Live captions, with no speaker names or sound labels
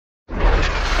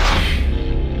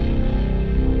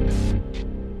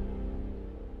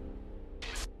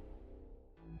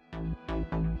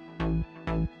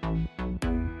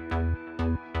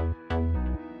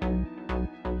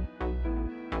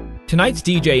Tonight's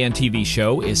DJNTV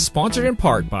show is sponsored in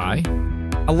part by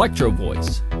Electro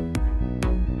Voice,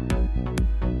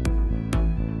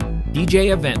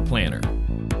 DJ Event Planner,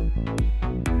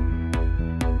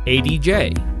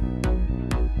 ADJ,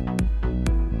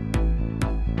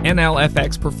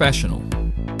 NLFX Professional,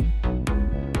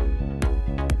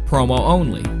 Promo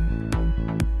Only,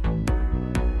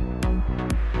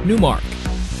 Newmark,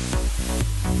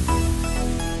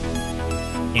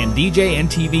 and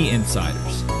DJNTV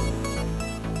Insiders.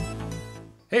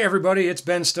 Hey everybody, it's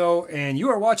Ben Stowe, and you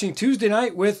are watching Tuesday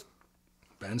Night with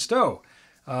Ben Stowe.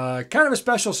 Kind of a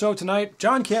special show tonight.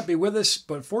 John can't be with us,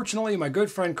 but fortunately my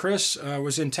good friend Chris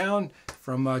was in town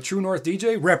from True North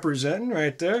DJ, representing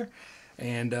right there.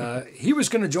 And he was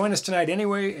going to join us tonight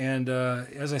anyway, and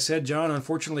as I said, John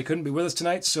unfortunately couldn't be with us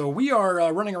tonight, so we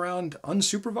are running around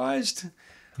unsupervised,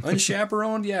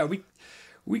 unchaperoned. Yeah,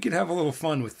 we could have a little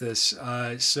fun with this.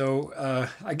 I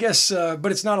guess,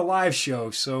 but it's not a live show,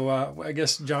 so I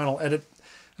guess John will edit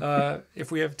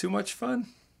if we have too much fun.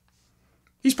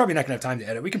 He's probably not going to have time to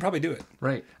edit. We can probably do it.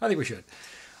 Right. I think we should.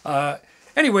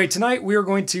 Anyway, tonight we are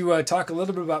going to talk a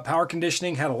little bit about power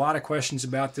conditioning. Had a lot of questions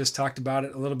about this. Talked about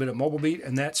it a little bit at Mobile Beat,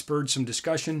 and that spurred some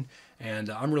discussion.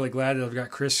 And I'm really glad that I've got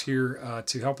Chris here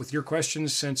to help with your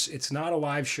questions. Since it's not a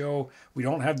live show, we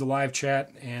don't have the live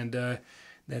chat, and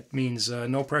that means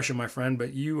no pressure, my friend.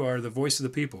 But you are the voice of the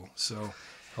people, so.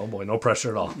 Oh boy, no pressure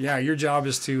at all. Yeah, your job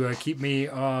is to keep me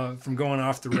from going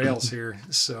off the rails here.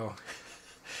 So,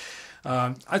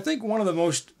 I think one of the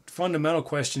most fundamental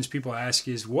questions people ask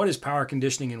is, what is power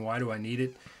conditioning and why do I need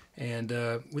it? And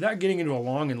without getting into a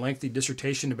long and lengthy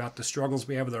dissertation about the struggles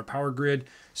we have with our power grid,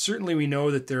 certainly we know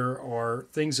that there are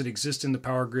things that exist in the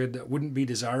power grid that wouldn't be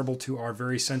desirable to our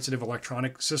very sensitive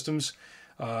electronic systems.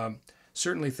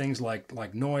 Certainly things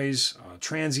like noise,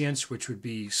 transients, which would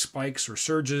be spikes or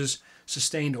surges,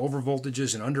 sustained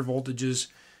overvoltages and undervoltages,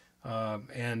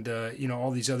 and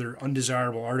all these other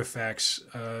undesirable artifacts.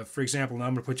 For example, now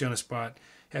I'm going to put you on a spot.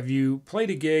 Have you played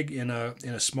a gig in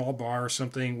a small bar or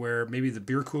something where maybe the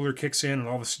beer cooler kicks in and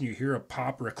all of a sudden you hear a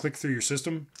pop or a click through your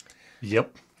system?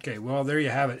 Yep. Okay, well, there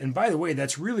you have it. And by the way,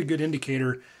 that's a really good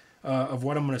indicator of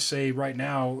what I'm going to say right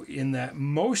now, in that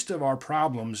most of our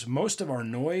problems, most of our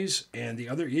noise and the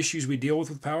other issues we deal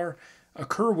with power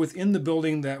occur within the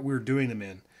building that we're doing them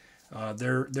in.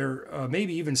 They're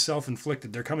maybe even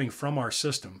self-inflicted. They're coming from our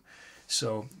system.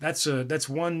 So that's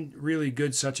one really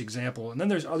good such example. And then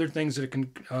there's other things that can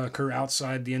occur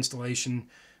outside the installation,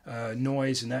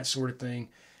 noise and that sort of thing.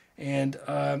 And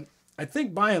I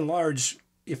think by and large,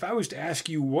 if I was to ask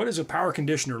you, what does a power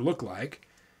conditioner look like?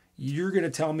 You're going to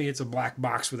tell me it's a black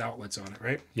box with outlets on it,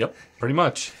 right? Yep, pretty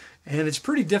much. And it's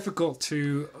pretty difficult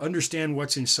to understand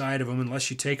what's inside of them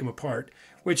unless you take them apart,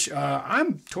 which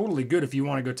I'm totally good if you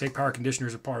want to go take power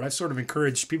conditioners apart. I sort of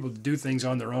encourage people to do things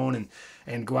on their own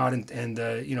and go out and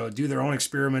do their own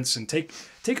experiments and take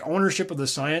ownership of the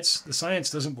science. The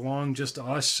science doesn't belong just to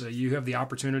us. You have the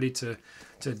opportunity to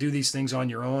do these things on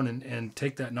your own and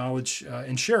take that knowledge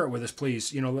and share it with us, please.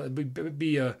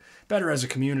 Be better as a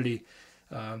community.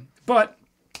 But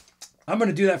I'm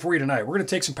going to do that for you tonight. We're going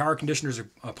to take some power conditioners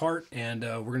apart, and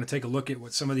we're going to take a look at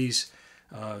what some of these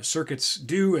circuits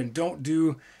do and don't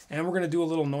do, and we're going to do a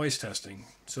little noise testing.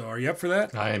 So are you up for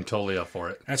that? I am totally up for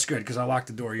it. That's good, because I locked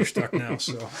the door. You're stuck now.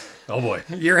 So. Oh boy.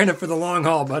 You're in it for the long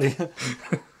haul, buddy.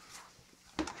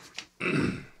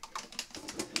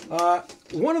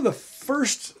 One of the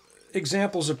first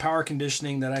examples of power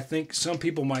conditioning that I think some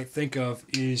people might think of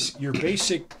is your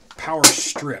basic power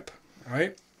strip. All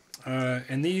right,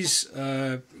 and these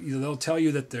they'll tell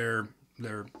you that they're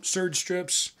surge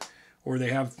strips, or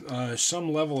they have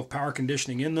some level of power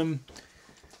conditioning in them.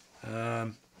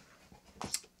 I'm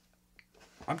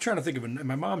trying to think of it.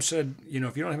 My mom said,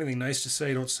 if you don't have anything nice to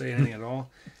say, don't say anything at all.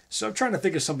 So I'm trying to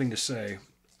think of something to say.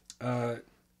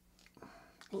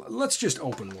 Let's just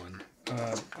open one.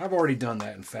 I've already done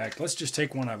that, in fact. Let's just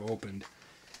take one I've opened.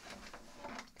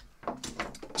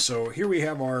 So here we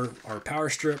have our power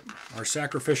strip, our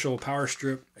sacrificial power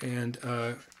strip, and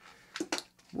we're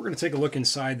going to take a look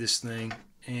inside this thing.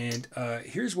 And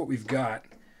here's what we've got.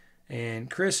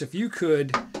 And Chris, if you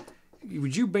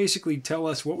would you basically tell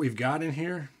us what we've got in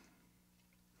here?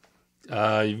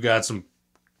 You've got some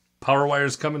power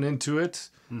wires coming into it,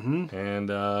 Mm-hmm. and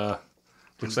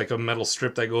looks like a metal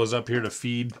strip that goes up here to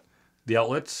feed the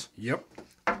outlets. Yep.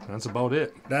 That's about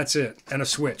it. That's it. And a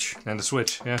switch. And a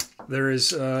switch, yeah. There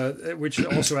is, which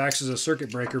also acts as a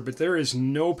circuit breaker, but there is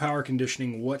no power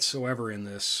conditioning whatsoever in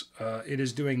this. It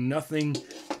is doing nothing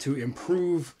to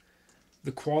improve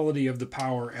the quality of the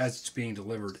power as it's being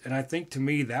delivered. And I think, to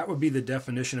me, that would be the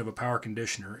definition of a power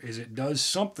conditioner, is it does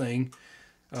something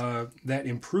that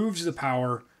improves the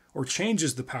power or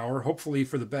changes the power, hopefully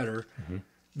for the better,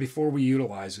 before we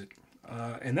utilize it.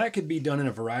 And that could be done in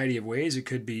a variety of ways. It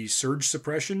could be surge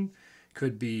suppression,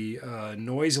 could be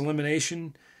noise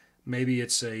elimination. Maybe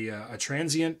it's a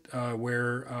transient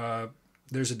where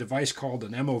there's a device called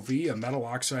an MOV, a metal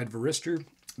oxide varistor,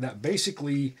 that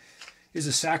basically is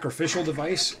a sacrificial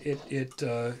device. It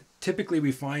typically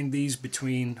we find these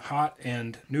between hot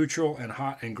and neutral and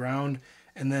hot and ground,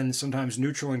 and then sometimes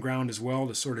neutral and ground as well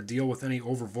to sort of deal with any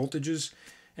over voltages.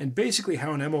 And basically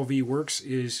how an MOV works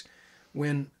is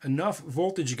when enough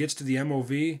voltage gets to the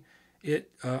MOV,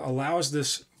 it allows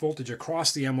this voltage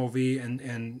across the MOV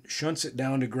and shunts it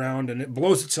down to ground, and it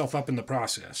blows itself up in the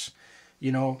process.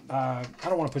 You know, I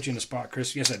don't want to put you in the spot,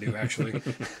 Chris. Yes, I do, actually.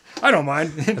 I don't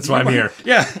mind. That's why I'm here.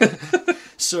 Yeah.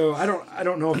 So I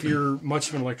don't know if you're much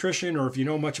of an electrician or if you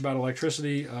know much about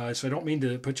electricity. So I don't mean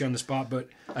to put you on the spot, but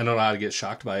I know how to get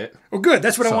shocked by it. Oh, good.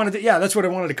 That's what I wanted to. Yeah, that's what I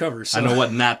wanted to cover. So. I know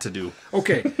what not to do.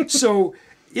 Okay, so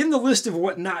in the list of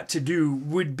what not to do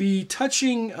would be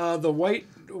touching the white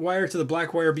wire to the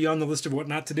black wire be on the list of what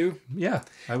not to do? Yeah,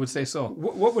 I would say so.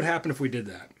 What would happen if we did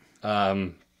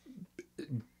that?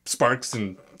 Sparks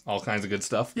and all kinds of good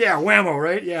stuff. Yeah, whammo,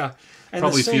 right? Yeah. And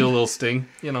probably feel a little sting,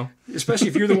 you know. Especially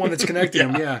if you're the one that's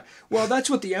connecting them, yeah. Well, that's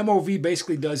what the MOV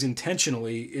basically does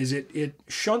intentionally, is it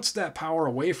shunts that power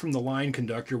away from the line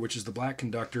conductor, which is the black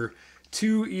conductor,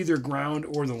 to either ground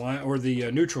or the line or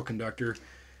the neutral conductor.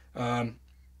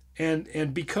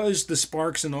 And because the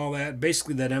sparks and all that,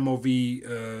 basically that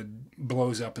MOV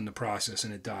blows up in the process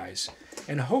and it dies.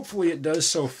 And hopefully it does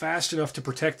so fast enough to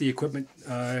protect the equipment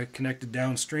connected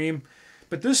downstream.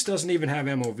 But this doesn't even have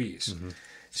MOVs. Mm-hmm.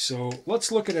 So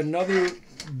let's look at another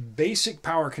basic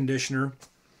power conditioner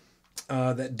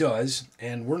that does.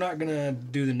 And we're not going to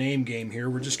do the name game here.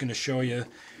 We're just going to show you.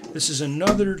 This is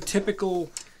another typical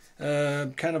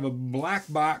kind of a black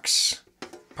box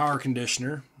power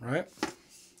conditioner, right?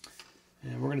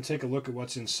 And we're going to take a look at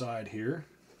what's inside here.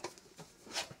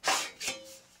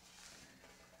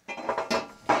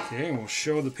 Okay, and we'll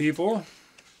show the people.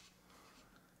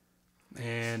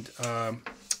 And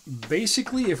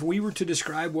basically, if we were to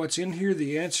describe what's in here,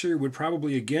 the answer would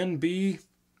probably again be...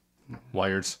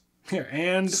 wires. Yeah,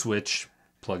 and... switch,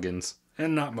 plugins.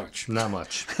 And not much. Not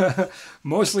much.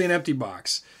 Mostly an empty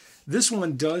box. This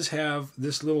one does have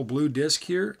this little blue disc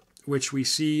here, which we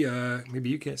see... maybe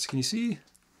you can you see?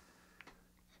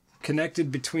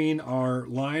 Connected between our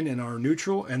line and our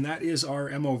neutral, and that is our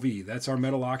MOV. That's our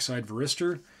metal oxide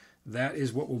varistor. That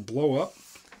is what will blow up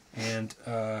and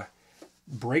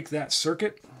break that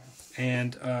circuit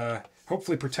and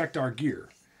hopefully protect our gear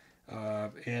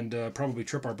and probably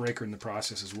trip our breaker in the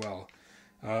process as well.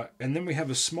 And then we have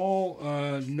a small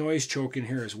noise choke in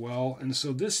here as well. And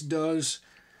so this does...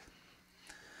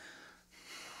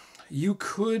 You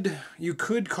could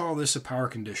call this a power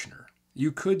conditioner.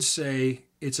 You could say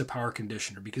it's a power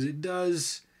conditioner because it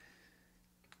does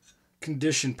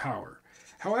condition power.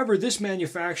 However, this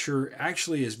manufacturer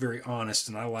actually is very honest,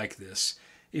 and I like this.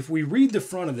 If we read the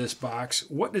front of this box,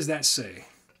 what does that say?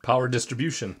 Power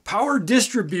distribution. Power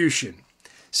distribution.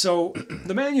 So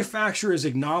the manufacturer is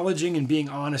acknowledging and being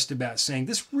honest about saying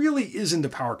this really isn't a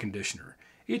power conditioner.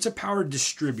 It's a power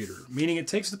distributor, meaning it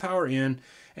takes the power in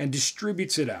and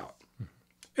distributes it out.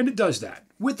 And it does that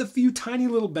with a few tiny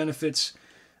little benefits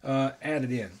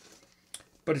added in.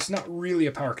 But it's not really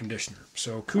a power conditioner.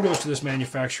 So kudos to this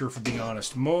manufacturer for being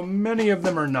honest. Many of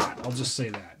them are not. I'll just say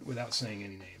that without saying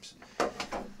any names.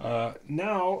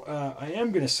 Now, I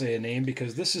am going to say a name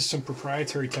because this is some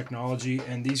proprietary technology,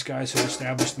 and these guys have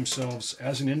established themselves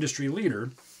as an industry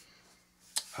leader.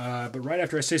 But right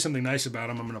after I say something nice about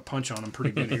them, I'm going to punch on them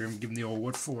pretty good here and give them the old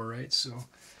what for, right? So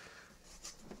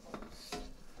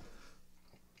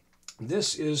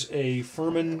this is a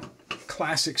Furman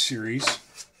Classic Series.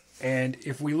 And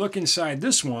if we look inside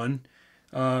this one,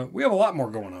 we have a lot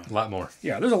more going on. A lot more.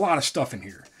 Yeah, there's a lot of stuff in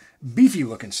here. Beefy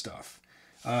looking stuff.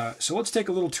 So let's take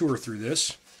a little tour through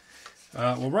this.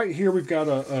 Well, right here we've got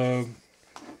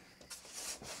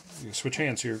switch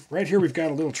hands here. Right here we've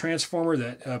got a little transformer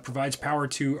that provides power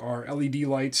to our LED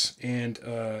lights and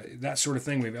that sort of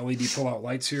thing. We have LED pull-out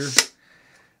lights here.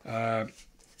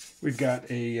 We've got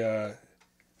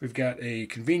a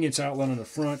convenience outlet on the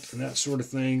front and that sort of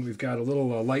thing. We've got a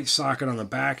little light socket on the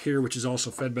back here, which is also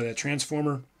fed by that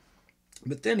transformer.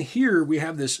 But then here we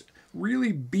have this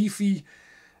really beefy,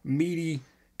 meaty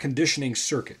conditioning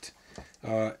circuit.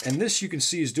 And this you can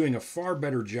see is doing a far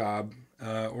better job,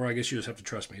 or I guess you just have to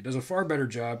trust me. It does a far better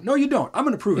job. No, you don't. I'm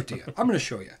going to prove it to you. I'm going to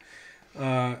show you.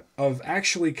 Of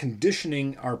actually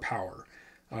conditioning our power.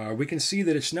 We can see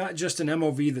that it's not just an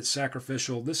MOV that's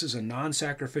sacrificial. This is a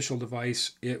non-sacrificial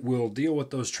device. It will deal with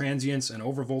those transients and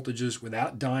overvoltages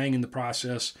without dying in the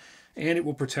process, and it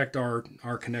will protect our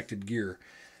connected gear.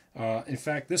 In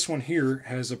fact, this one here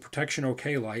has a protection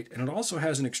OK light, and it also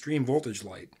has an extreme voltage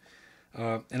light.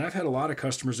 And I've had a lot of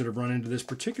customers that have run into this,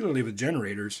 particularly with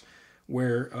generators,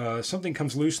 where something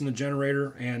comes loose in the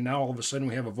generator, and now all of a sudden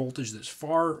we have a voltage that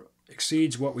far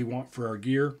exceeds what we want for our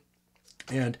gear.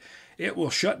 And it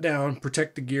will shut down,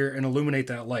 protect the gear, and illuminate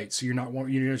that light. So you're not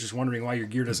just wondering why your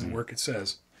gear doesn't work. It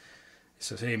says,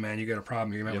 hey man, you got a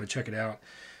problem here. You might want to check it out.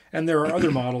 And there are other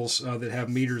models that have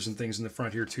meters and things in the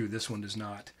front here too. This one does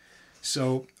not.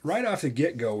 So right off the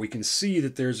get-go, we can see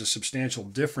that there's a substantial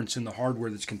difference in the hardware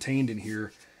that's contained in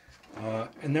here.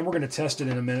 And then we're going to test it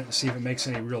in a minute to see if it makes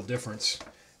any real difference,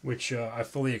 which I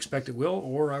fully expect it will,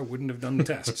 or I wouldn't have done the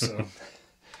test. So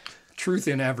truth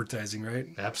in advertising, right?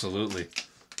 Absolutely.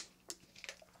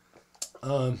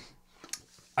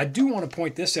 I do want to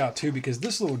point this out too, because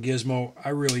this little gizmo I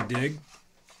really dig.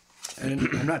 And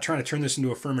I'm not trying to turn this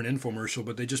into a Furman infomercial,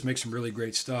 but they just make some really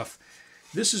great stuff.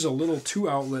 This is a little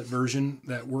 2-outlet version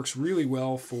that works really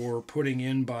well for putting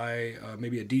in by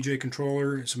maybe a DJ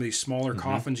controller, some of these smaller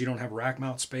coffins. You don't have rack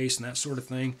mount space and that sort of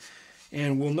thing.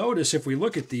 And we'll notice if we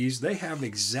look at these, they have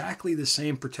exactly the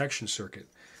same protection circuit.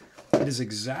 It is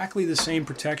exactly the same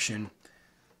protection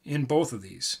in both of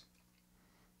these.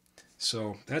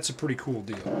 So that's a pretty cool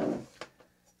deal.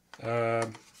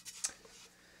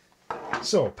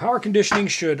 So power conditioning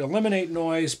should eliminate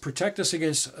noise, protect us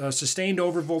against sustained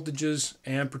overvoltages,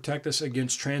 and protect us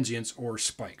against transients or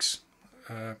spikes.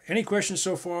 Any questions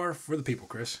so far for the people,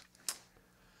 Chris?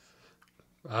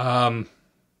 I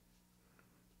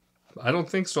don't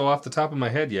think so off the top of my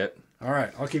head yet. All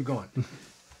right, I'll keep going.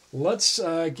 Let's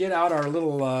get out our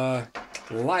little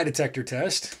lie detector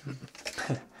test.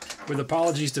 With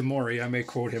apologies to Maury, I may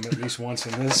quote him at least once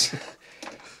in this.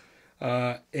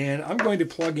 And I'm going to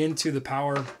plug into the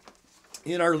power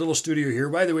in our little studio here.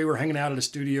 By the way, we're hanging out at a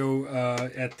studio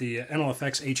at the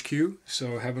NLFX HQ,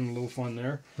 so having a little fun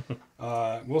there.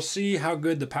 We'll see how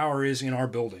good the power is in our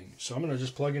building. So I'm going to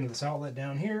just plug into this outlet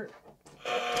down here.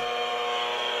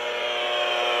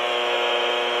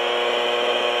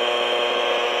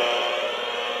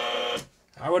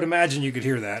 I would imagine you could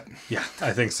hear that. Yeah,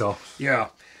 I think so. Yeah.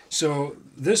 So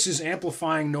this is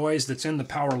amplifying noise that's in the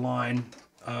power line.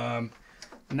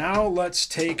 Now let's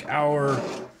take our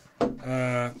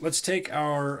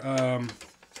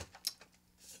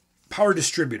power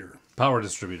distributor. Power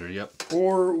distributor, yep.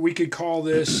 Or we could call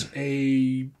this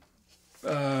a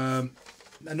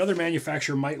another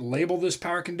manufacturer might label this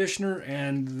power conditioner,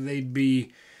 and they'd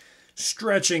be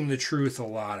stretching the truth a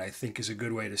lot, I think is a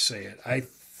good way to say it. I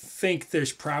think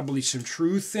there's probably some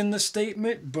truth in the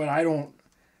statement, but I don't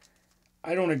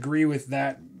agree with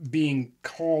that being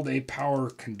called a power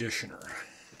conditioner.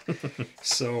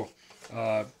 So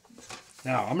now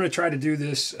I'm going to try to do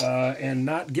this and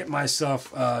not get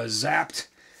myself zapped.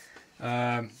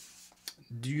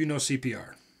 Do you know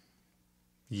CPR?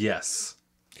 Yes.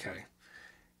 Okay.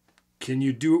 Can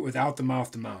you do it without the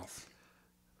mouth-to-mouth?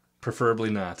 Preferably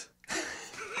not.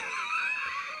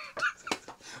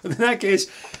 In that case,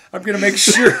 I'm going to make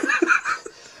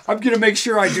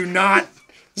sure I do not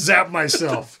zap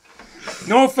myself.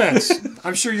 No offense.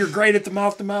 I'm sure you're great at the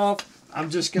mouth-to-mouth. I'm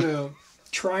just going to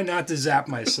try not to zap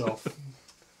myself.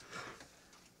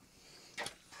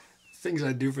 Things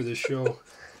I do for this show.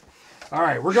 All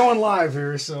right, we're going live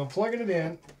here, so plugging it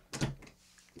in.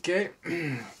 Okay.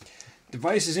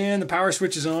 Device is in, the power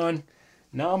switch is on.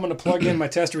 Now I'm going to plug in my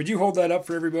tester. Would you hold that up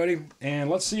for everybody? And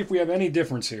let's see if we have any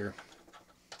difference here.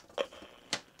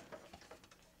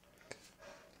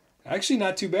 Actually,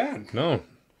 not too bad. No.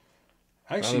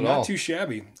 Actually, not too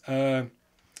shabby.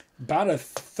 About a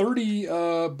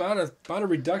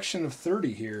reduction of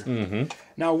 30 here. Mm-hmm.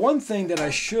 Now, one thing that I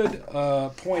should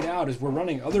point out is we're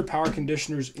running other power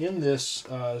conditioners in this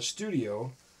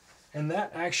studio, and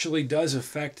that actually does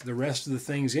affect the rest of the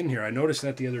things in here. I noticed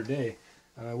that the other day,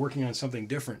 working on something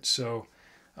different. So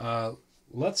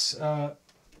let's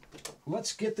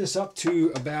get this up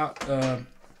to about.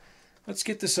 Let's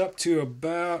go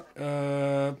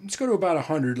to about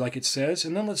 100 like it says,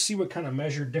 and then let's see what kind of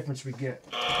measured difference we get.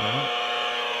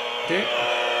 Okay.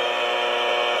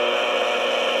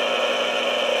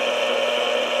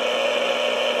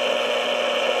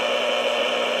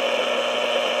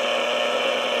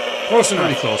 Close enough.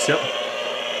 Pretty close, yep.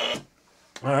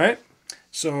 All right.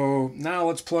 So now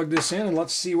let's plug this in and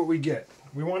let's see what we get.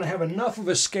 We want to have enough of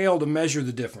a scale to measure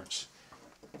the difference.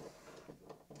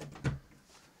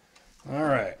 All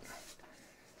right.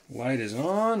 Light is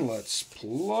on. Let's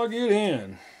plug it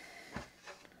in.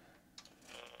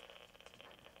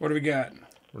 What do we got?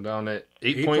 We're down at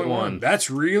 8.1. That's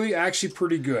really actually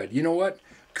pretty good. You know what?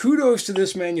 Kudos to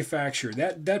this manufacturer.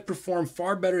 That performed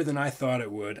far better than I thought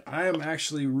it would. I am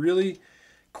actually really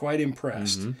quite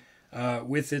impressed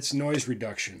with its noise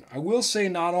reduction. I will say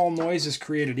not all noise is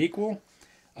created equal.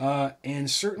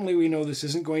 And certainly we know this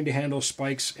isn't going to handle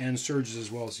spikes and surges as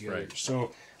well as the others.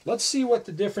 So let's see what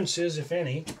the difference is, if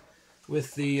any,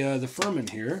 with the Furman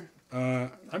here.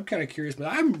 I'm kind of curious, but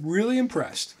I'm really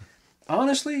impressed.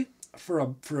 Honestly, for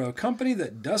a company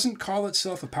that doesn't call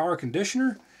itself a power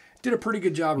conditioner, did a pretty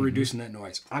good job of reducing that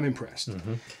noise. I'm impressed.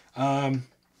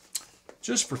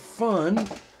 Just for fun,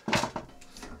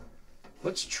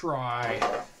 let's try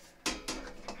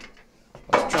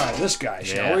this guy,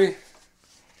 shall we?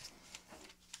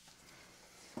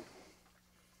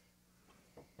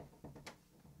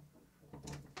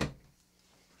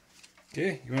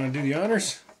 Okay, you want to do the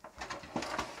honors?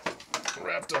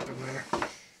 Wrapped up in there.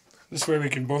 This way we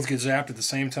can both get zapped at the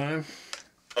same time.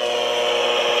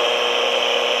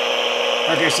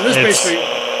 Okay, so this basically,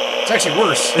 it's actually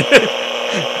worse.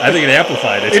 I think it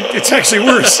amplified it. It's actually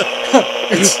worse.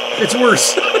 it's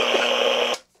worse.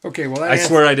 Okay, well, I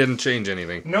swear I didn't change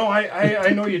anything. No, I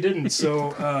know you didn't.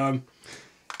 So,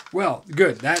 well,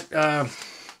 good. That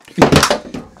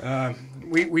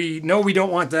we know we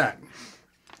don't want that.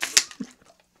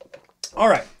 All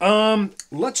right,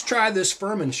 let's try this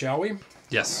Furman, shall we?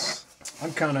 Yes.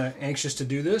 I'm kind of anxious to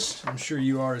do this. I'm sure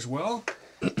you are as well.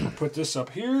 I'll put this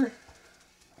up here.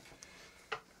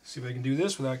 See if I can do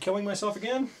this without killing myself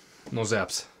again. No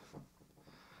zaps.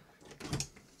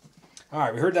 All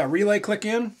right, we heard that relay click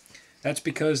in. That's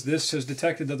because this has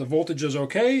detected that the voltage is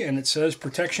okay, and it says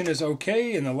protection is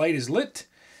okay, and the light is lit.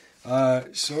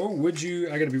 So would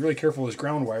you... I got to be really careful with this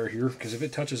ground wire here, because if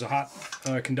it touches a hot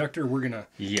conductor, we're going to...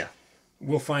 Yeah.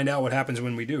 We'll find out what happens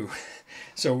when we do.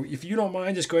 So if you don't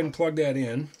mind, just go ahead and plug that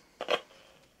in.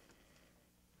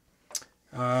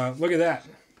 Look at that.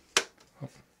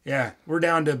 Yeah, we're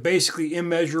down to basically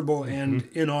immeasurable and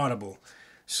inaudible.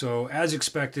 So as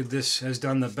expected, this has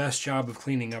done the best job of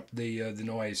cleaning up the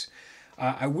noise.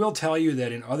 I will tell you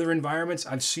that in other environments,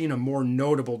 I've seen a more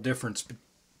notable difference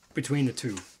between the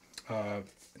two. I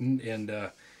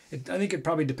think it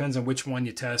probably depends on which one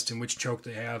you test and which choke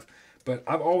they have. But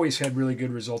I've always had really good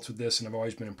results with this, and I've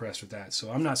always been impressed with that. So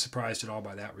I'm not surprised at all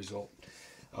by that result.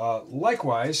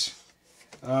 Likewise,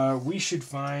 we should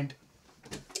find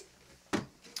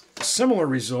a similar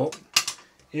result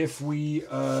if we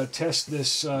test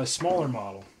this smaller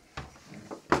model.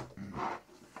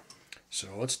 So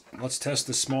let's test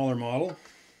the smaller model.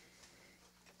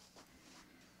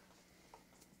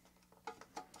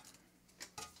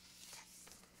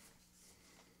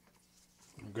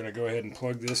 I'm going to go ahead and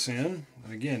plug this in.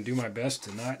 And again, do my best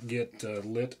to not get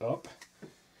lit up.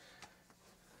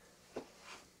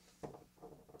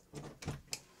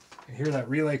 You hear that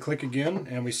relay click again,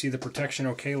 and we see the protection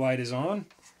OK light is on.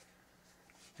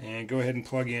 And go ahead and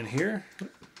plug in here.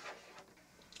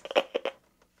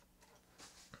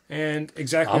 And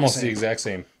exactly almost the exact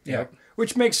same. Yeah, yep.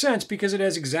 Which makes sense because it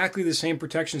has exactly the same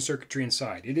protection circuitry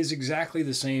inside. It is exactly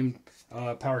the same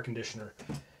power conditioner.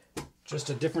 Just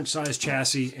a different size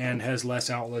chassis and has less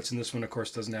outlets, and this one, of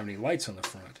course, doesn't have any lights on the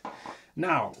front.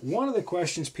 Now, one of the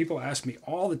questions people ask me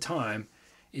all the time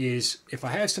is, if I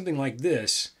have something like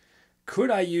this,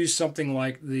 could I use something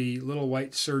like the little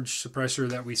white surge suppressor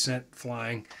that we sent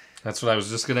flying? That's what I was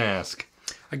just going to ask.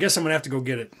 I guess I'm going to have to go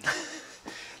get it.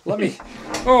 Let me...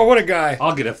 Oh, what a guy.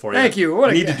 I'll get it for you. Thank you.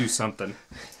 I need to do something.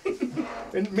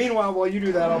 And meanwhile, while you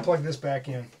do that, I'll plug this back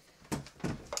in.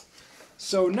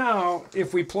 So now,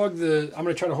 if we plug the... I'm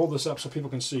going to try to hold this up so people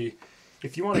can see.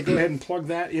 If you want to go ahead and plug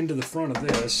that into the front of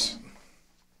this...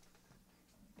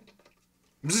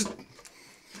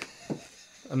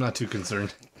 I'm not too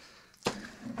concerned.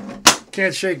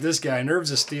 Can't shake this guy.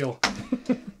 Nerves of steel.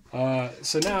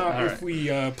 So now, if we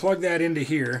plug that into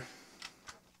here,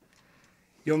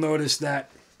 you'll notice that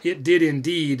it did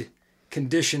indeed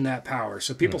condition that power.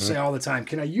 So people say all the time,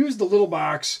 can I use the little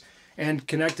box and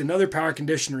connect another power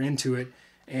conditioner into it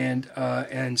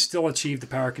and still achieve the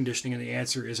power conditioning? And the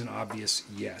answer is an obvious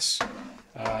yes.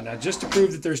 Now, just to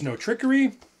prove that there's no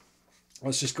trickery,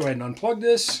 let's just go ahead and unplug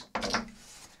this.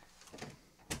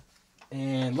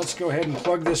 And let's go ahead and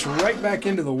plug this right back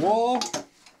into the wall.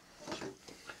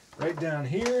 Right down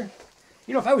here.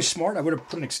 You know, if I was smart, I would have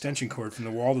put an extension cord from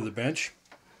the wall to the bench.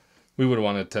 We would have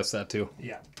wanted to test that too.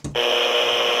 Yeah. So,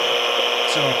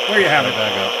 there you have it.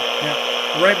 Back up.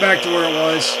 Yeah. Right back to where it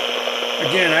was.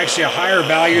 Again, actually a higher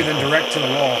value than direct to the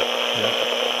wall.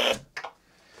 Yep.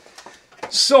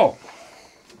 So,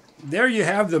 there you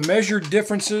have the measured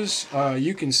differences.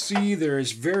 You can see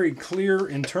there's very clear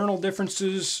internal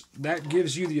differences. That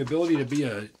gives you the ability to be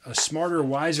a smarter,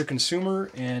 wiser consumer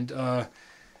and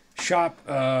shop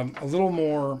a little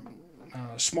more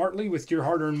smartly with your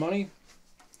hard-earned money.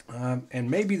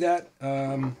 And maybe that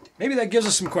gives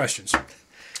us some questions.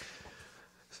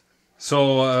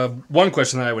 So one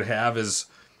question that I would have is,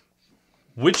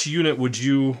 which unit would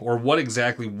you, or what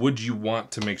exactly would you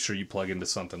want to make sure you plug into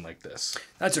something like this?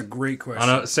 That's a great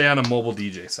question. Say on a mobile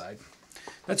DJ side.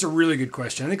 That's a really good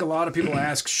question. I think a lot of people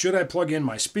ask, should I plug in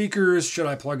my speakers? Should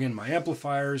I plug in my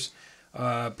amplifiers?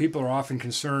 People are often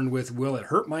concerned with, will it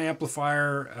hurt my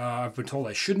amplifier? I've been told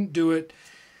I shouldn't do it.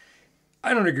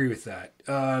 I don't agree with that.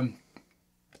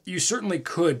 You certainly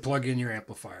could plug in your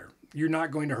amplifier. You're not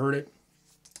going to hurt it.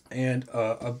 And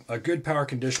a good power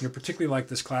conditioner, particularly like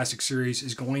this Classic Series,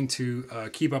 is going to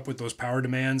keep up with those power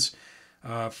demands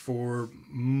for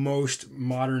most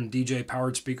modern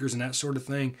DJ-powered speakers and that sort of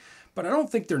thing. But I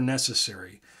don't think they're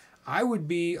necessary. I would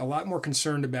be a lot more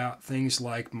concerned about things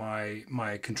like my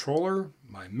controller,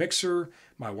 my mixer,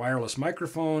 my wireless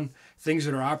microphone, things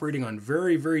that are operating on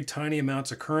very, very tiny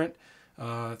amounts of current,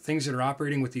 things that are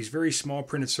operating with these very small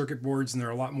printed circuit boards, and they're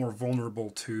a lot more vulnerable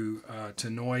to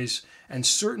noise and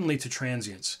certainly to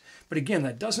transients. But again,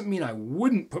 that doesn't mean I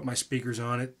wouldn't put my speakers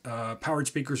on it, powered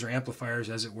speakers or amplifiers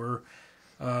as it were,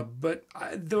 but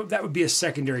that would be a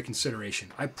secondary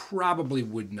consideration. I probably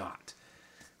would not.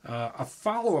 A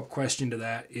follow-up question to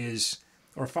that is,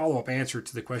 or a follow-up answer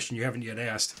to the question you haven't yet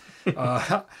asked,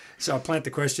 so I'll plant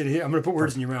the question here. I'm going to put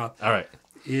words in your mouth. All right.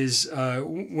 Is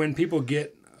when people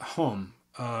get hum,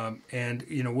 and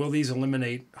will these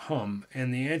eliminate hum?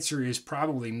 And the answer is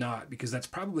probably not, because that's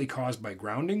probably caused by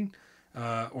grounding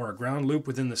or a ground loop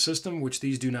within the system, which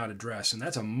these do not address. And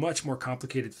that's a much more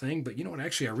complicated thing. But you know what?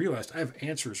 Actually, I realized I have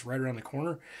answers right around the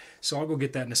corner, so I'll go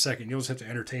get that in a second. You'll just have to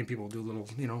entertain people, do a little,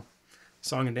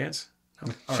 song and dance.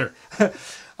 Oh, sure.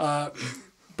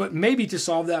 But maybe to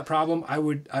solve that problem, I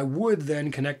would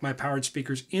then connect my powered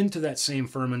speakers into that same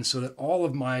Furman so that all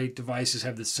of my devices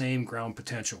have the same ground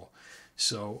potential.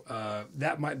 So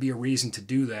that might be a reason to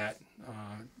do that,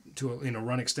 to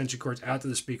run extension cords out to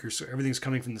the speakers so everything's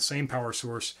coming from the same power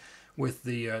source with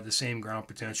the same ground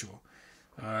potential.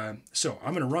 So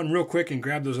I'm going to run real quick and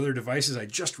grab those other devices I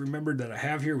just remembered that I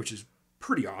have here, which is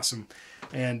pretty awesome.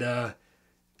 And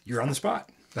you're on the spot.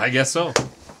 I guess so.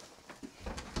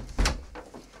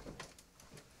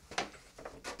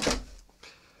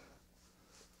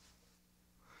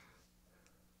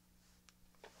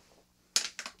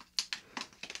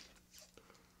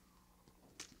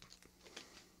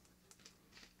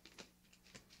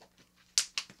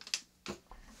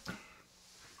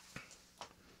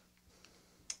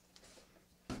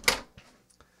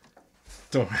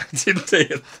 I didn't say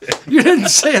a thing. You didn't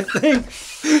say a thing.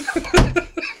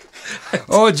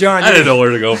 Oh, John. I didn't know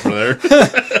where to go from there.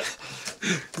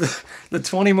 The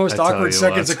 20 most awkward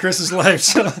seconds of Chris's life.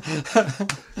 So.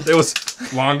 It was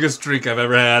the longest drink I've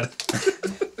ever had.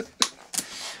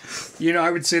 I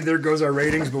would say there goes our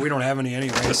ratings, but we don't have any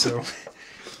anyway, so.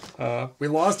 We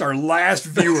lost our last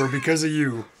viewer because of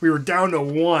you. We were down to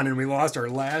 1, and we lost our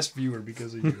last viewer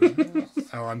because of you.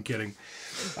 Oh, I'm kidding.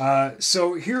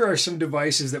 So here are some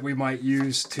devices that we might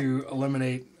use to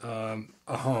eliminate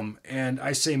a hum. And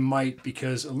I say might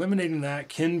because eliminating that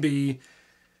can be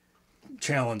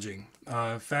challenging.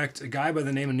 In fact, a guy by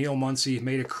the name of Neil Muncie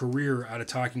made a career out of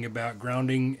talking about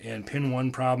grounding and pin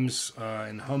 1 problems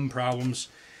and hum problems.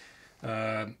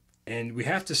 And we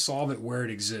have to solve it where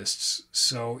it exists.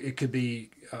 So it could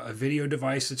be a video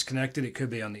device that's connected. It could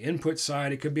be on the input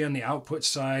side. It could be on the output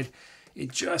side.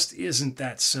 It just isn't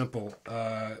that simple.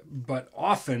 But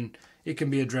often it can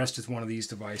be addressed with one of these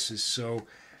devices. So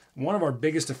one of our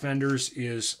biggest offenders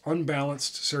is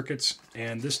unbalanced circuits.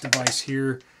 And this device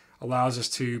here allows us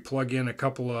to plug in a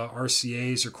couple of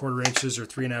RCAs or 1/4 inches or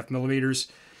 3.5 millimeters.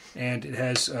 And it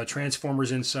has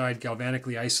transformers inside,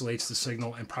 galvanically isolates the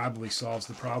signal, and probably solves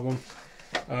the problem.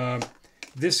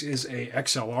 This is a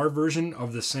XLR version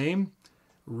of the same,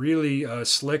 really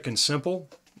slick and simple.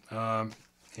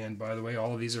 And by the way,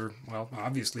 all of these are, well,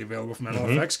 obviously available from Mental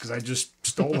Effects because I just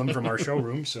stole them from our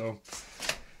showroom. So,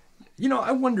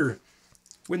 I wonder,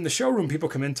 when the showroom people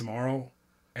come in tomorrow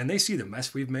and they see the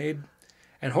mess we've made,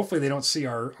 and hopefully they don't see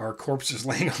our corpses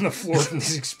laying on the floor from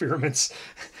these experiments,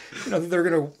 they're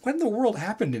going to, what in the world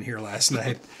happened in here last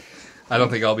night? I don't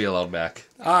think I'll be allowed back.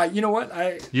 You know what?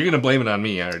 You're going to blame it on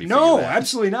me. I already No, figured that.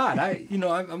 absolutely not. I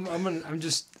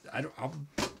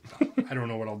don't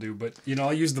know what I'll do, but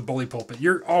I'll use the bully pulpit.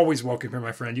 You're always welcome here,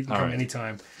 my friend. You can come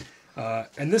anytime.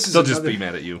 And this is They'll just be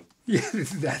mad at you. Yeah,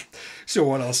 that. So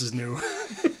what else is new?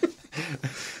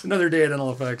 Another day at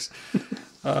NLFX.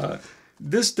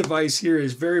 This device here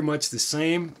is very much the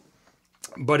same,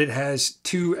 but it has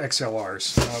 2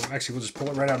 XLRs. Actually, we'll just pull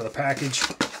it right out of the package,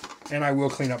 and I will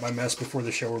clean up my mess before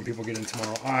the show when people get in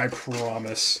tomorrow. I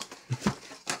promise.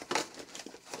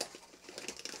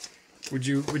 Would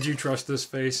you trust this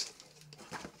face?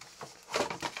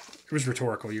 It was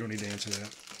rhetorical. You don't need to answer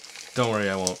that. Don't worry,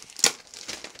 I won't.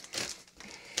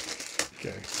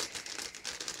 Okay.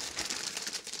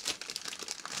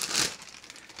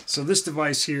 So this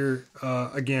device here,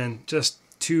 again, just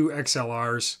 2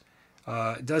 XLRs.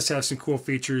 It does have some cool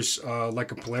features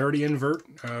like a polarity invert,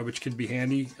 which could be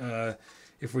handy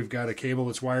if we've got a cable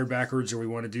that's wired backwards or we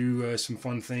want to do some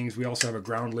fun things. We also have a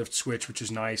ground lift switch, which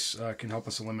is nice, can help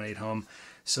us eliminate hum.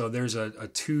 So there's a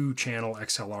 2-channel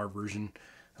XLR version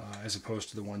as opposed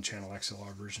to the 1-channel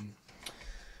XLR version.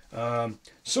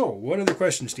 So what other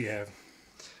questions do you have?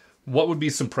 What would be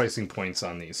some pricing points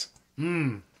on these?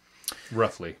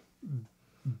 Roughly.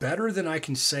 Better than I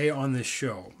can say on this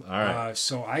show. All right.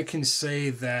 So I can say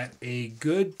that a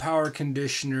good power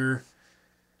conditioner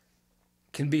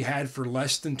can be had for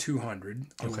less than $200.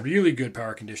 Okay. A really good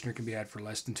power conditioner can be had for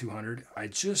less than $200. I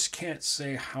just can't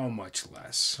say how much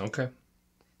less. Okay.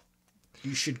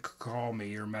 You should call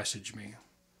me or message me.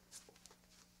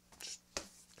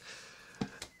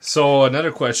 So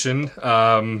another question.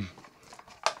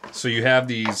 So you have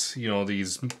these,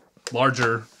 these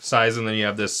larger size, and then you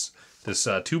have this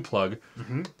 2-plug.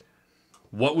 Mm-hmm.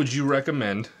 What would you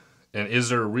recommend? And is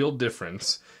there a real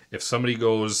difference if somebody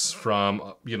goes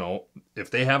from, if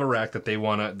they have a rack that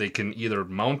they can either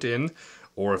mount in,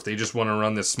 or if they just want to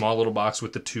run this small little box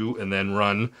with the 2 and then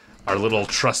run our little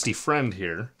trusty friend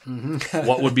here,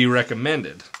 what would be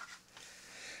recommended?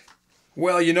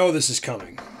 Well, this is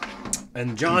coming.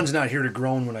 And John's not here to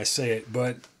groan when I say it,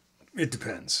 but it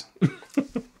depends.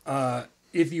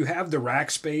 If you have the rack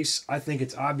space, I think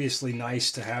it's obviously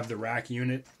nice to have the rack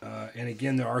unit. And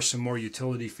again, there are some more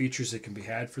utility features that can be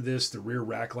had for this. The rear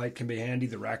rack light can be handy.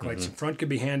 The rack lights in front can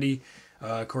be handy.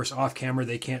 Of course, off camera,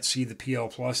 they can't see the PL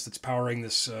Plus that's powering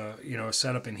this,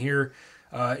 setup in here.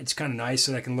 It's kind of nice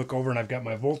that I can look over and I've got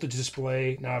my voltage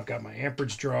display. Now I've got my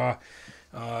amperage draw.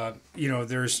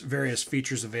 There's various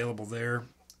features available there.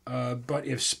 But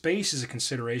if space is a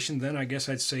consideration, then I guess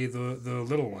I'd say the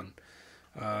little one.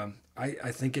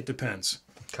 I think it depends.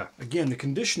 Okay. Again, the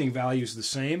conditioning value is the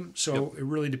same, so It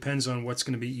really depends on what's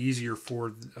going to be easier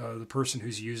for the person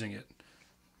who's using it.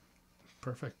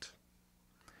 Perfect.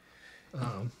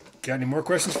 Got any more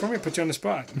questions for me? Put you on the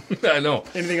spot. I know.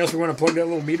 Anything else we want to plug that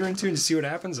little meter into and see what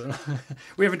happens?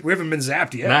 we haven't been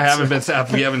zapped yet. And I haven't been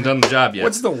zapped. We haven't done the job yet.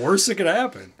 What's the worst that could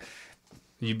happen?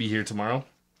 You'd be here tomorrow?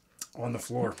 On the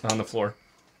floor. On the floor.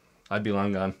 I'd be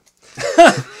long gone.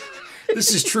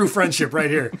 This is true friendship right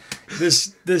here.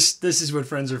 This is what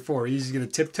friends are for. He's going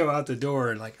to tiptoe out the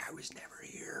door and I was never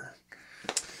here.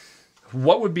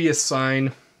 What would be a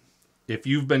sign if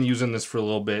you've been using this for a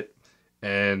little bit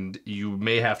and you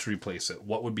may have to replace it?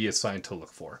 What would be a sign to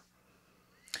look for?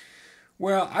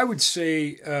 Well, I would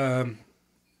say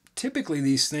typically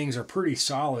these things are pretty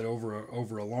solid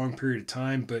over a long period of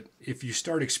time. But if you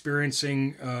start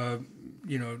experiencing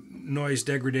noise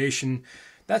degradation,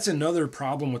 that's another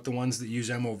problem with the ones that use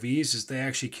MOVs is they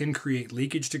actually can create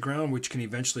leakage to ground, which can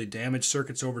eventually damage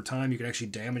circuits over time. You can actually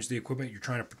damage the equipment you're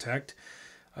trying to protect.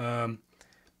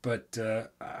 But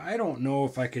I don't know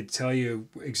if I could tell you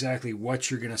exactly what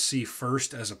you're going to see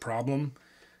first as a problem.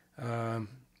 I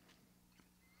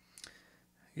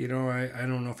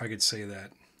don't know if I could say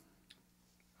that.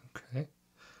 Okay.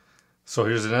 So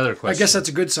here's another question. I guess that's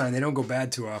a good sign. They don't go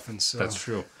bad too often. So that's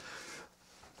true.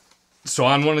 So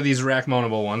on one of these rack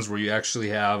mountable ones where you actually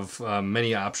have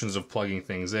many options of plugging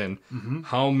things in,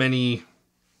 how many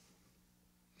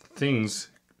things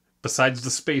besides the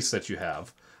space that you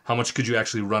have, how much could you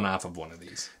actually run off of one of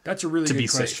these? That's a really good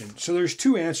question. Safe? So there's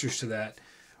 2 answers to that.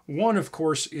 One, of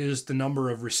course, is the number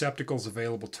of receptacles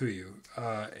available to you.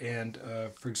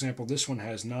 For example, this one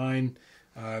has 9.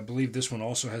 I believe this one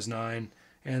also has 9.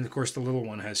 And, of course, the little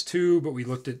one has 2. But we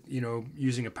looked at,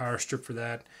 using a power strip for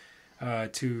that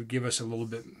to give us a little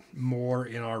bit more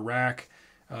in our rack.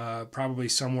 Probably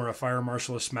somewhere a fire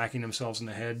marshal is smacking themselves in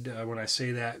the head when I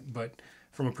say that. But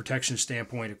from a protection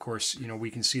standpoint, of course,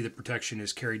 we can see the protection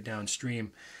is carried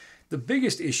downstream. The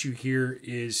biggest issue here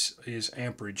is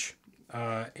amperage.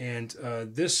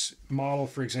 This model,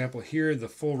 for example, here, the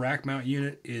full rack mount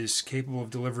unit is capable of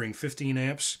delivering 15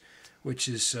 amps, which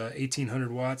is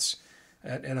 1,800 watts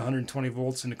at 120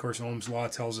 volts. And, of course, Ohm's law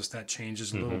tells us that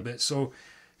changes a little bit. So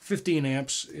 15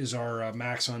 amps is our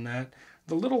max on that.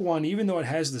 the little one, even though it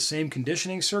has the same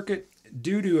conditioning circuit,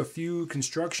 due to a few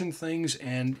construction things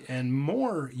and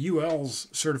more UL's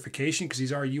certification, because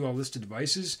these are UL listed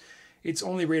devices, it's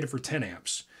only rated for 10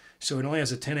 amps. So it only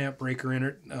has a 10 amp breaker in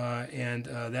it, and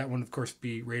that one, of course,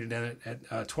 be rated at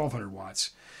 1200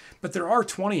 watts. But there are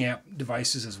 20 amp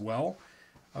devices as well.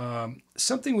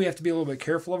 Something we have to be a little bit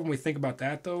careful of when we think about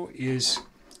that, though, is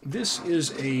this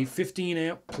is a 15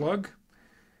 amp plug,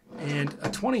 and a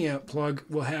 20 amp plug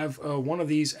will have one of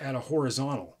these at a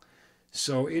horizontal.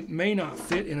 So it may not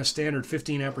fit in a standard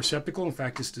 15 amp receptacle. In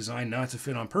fact, it's designed not to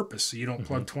fit on purpose. So you don't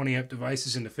plug 20 amp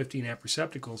devices into 15 amp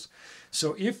receptacles.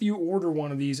 So if you order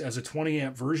one of these as a 20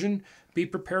 amp version, be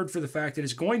prepared for the fact that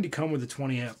it's going to come with a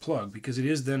 20 amp plug, because it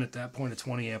is then at that point a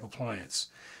 20 amp appliance.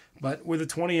 But with a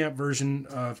 20 amp version,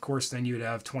 of course, then you would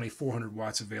have 2400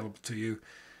 watts available to you.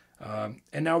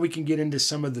 And now we can get into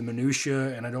some of the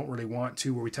minutia, and I don't really want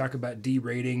to, where we talk about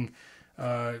derating,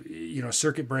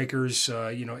 circuit breakers,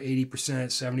 80%,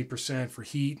 70% for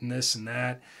heat and this and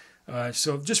that.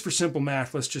 So just for simple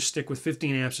math, let's just stick with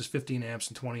 15 amps is 15 amps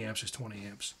and 20 amps is 20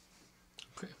 amps.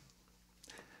 Okay.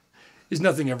 There's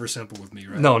nothing ever simple with me,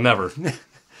 right? No, never.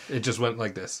 It just went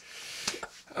like this.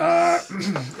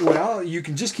 Well, you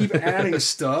can just keep adding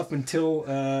stuff until,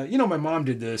 my mom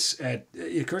did this at,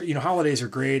 holidays are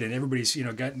great and everybody's,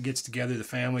 gets together, the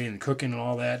family and cooking and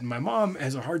all that. And my mom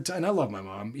has a hard time, and I love my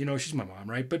mom, she's my mom,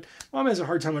 right? But mom has a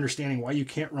hard time understanding why you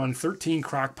can't run 13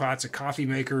 crock pots, a coffee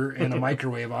maker, and a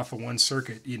microwave off of one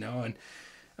circuit, and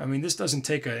I mean, this doesn't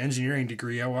take an engineering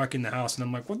degree. I walk in the house and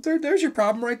I'm like, well, there's your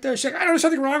problem right there. She's like, I know there's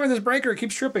something wrong with this breaker. It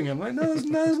keeps tripping. I'm like, no,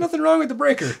 there's nothing wrong with the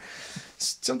breaker.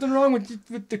 Something wrong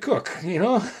with the cook,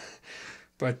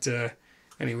 But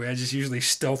anyway, I just usually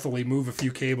stealthily move a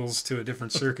few cables to a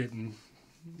different circuit and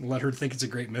let her think it's a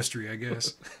great mystery, I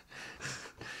guess.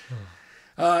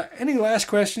 Any last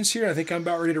questions here? I think I'm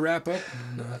about ready to wrap up.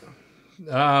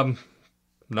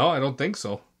 No, I don't think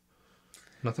so.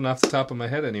 Nothing off the top of my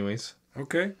head anyways.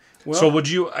 Okay. Well, so would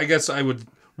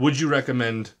you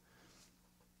recommend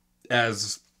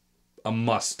as a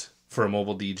must for a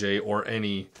mobile DJ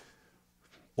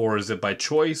or is it by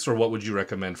choice, or what would you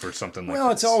recommend for something like this?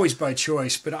 Well, it's always by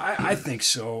choice, but I think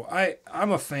so.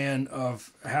 I'm a fan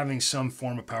of having some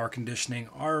form of power conditioning.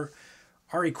 Our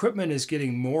equipment is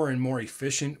getting more and more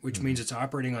efficient, which means it's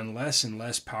operating on less and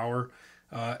less power.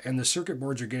 And the circuit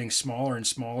boards are getting smaller and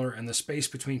smaller, and the space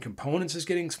between components is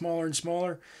getting smaller and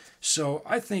smaller. So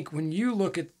I think when you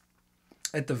look at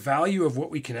the value of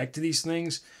what we connect to these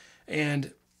things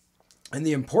and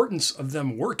the importance of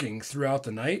them working throughout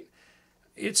the night,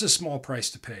 it's a small price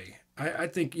to pay. I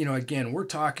think, again, we're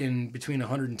talking between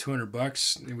 $100 and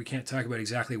 $200. And we can't talk about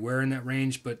exactly where in that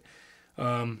range, but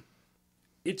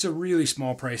it's a really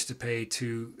small price to pay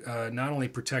to not only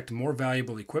protect more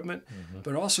valuable equipment,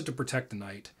 but also to protect the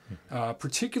night,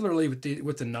 particularly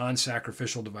with the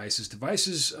non-sacrificial devices.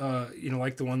 Devices,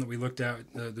 like the one that we looked at,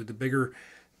 the bigger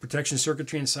protection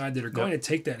circuitry inside that are going to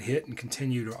take that hit and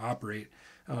continue to operate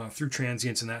through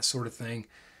transients and that sort of thing.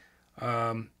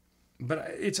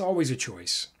 But it's always a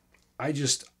choice. I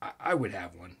would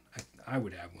have one. I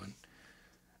would have one.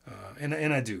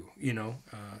 And I do,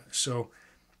 so...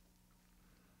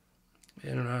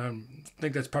 And I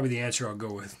think that's probably the answer I'll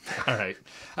go with. All right.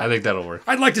 I think that'll work.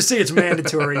 I'd like to say it's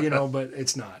mandatory, but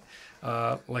it's not,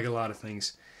 like a lot of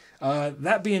things.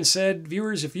 That being said,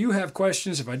 viewers, if you have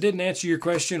questions, if I didn't answer your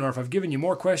question, or if I've given you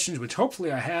more questions, which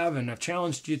hopefully I have, and I've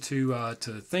challenged you to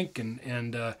think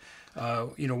and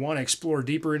want to explore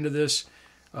deeper into this,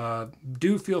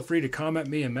 do feel free to comment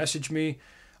me and message me.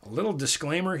 A little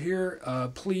disclaimer here.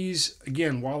 Please,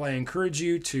 again, while I encourage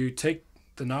you to take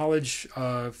the knowledge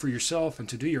for yourself and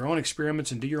to do your own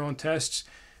experiments and do your own tests,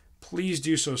 please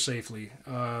do so safely.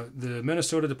 The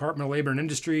Minnesota Department of Labor and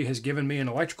Industry has given me an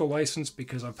electrical license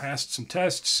because I've passed some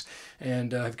tests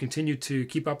and have continued to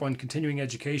keep up on continuing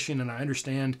education, and I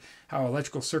understand how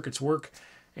electrical circuits work,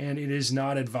 and it is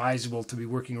not advisable to be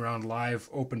working around live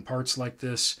open parts like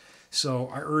this.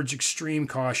 So I urge extreme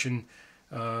caution.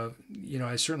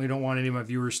 I certainly don't want any of my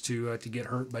viewers to get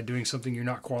hurt by doing something you're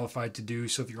not qualified to do.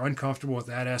 So if you're uncomfortable with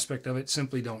that aspect of it,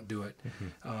 simply don't do it.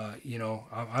 I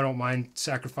don't mind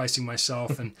sacrificing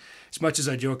myself, and as much as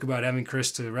I joke about having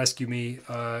Chris to rescue me,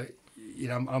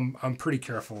 I'm pretty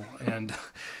careful and.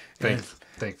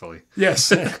 Thankfully.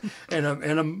 Yes, and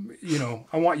I'm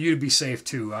I want you to be safe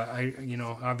too.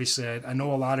 Obviously I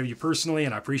know a lot of you personally,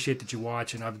 and I appreciate that you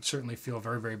watch, and I would certainly feel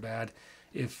very, very bad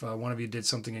if one of you did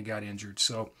something and got injured.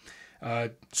 So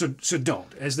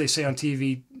don't, as they say on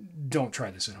TV, don't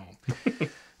try this at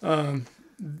home.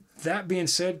 That being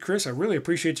said, Chris, I really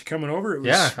appreciate you coming over. It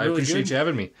was I appreciate you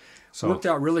having me. So Worked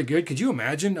out really good. Could you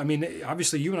imagine? I mean,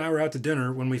 obviously, you and I were out to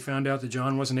dinner when we found out that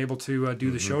John wasn't able to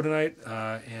do the show tonight,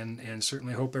 and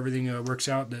certainly hope everything works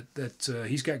out that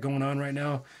he's got going on right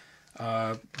now.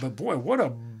 But boy, what a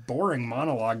boring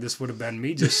monologue this would have been.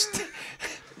 Me just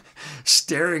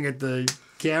staring at the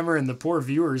camera and the poor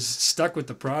viewers stuck with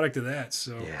the product of that.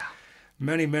 So yeah,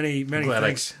 many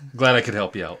thanks. Glad I could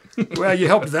help you out. Well, you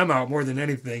helped them out more than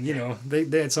anything. You know,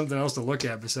 they had something else to look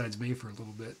at besides me for a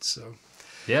little bit. So.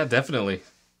 Yeah, definitely.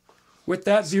 With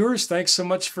that, viewers, thanks so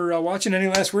much for watching. Any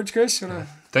last words, Chris?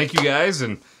 Thank you, guys,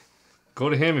 and go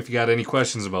to him if you got any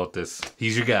questions about this.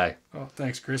 He's your guy. Oh,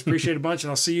 thanks, Chris. Appreciate it a bunch, and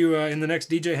I'll see you in the next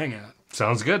DJ Hangout.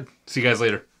 Sounds good. See you guys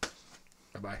later.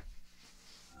 Bye-bye.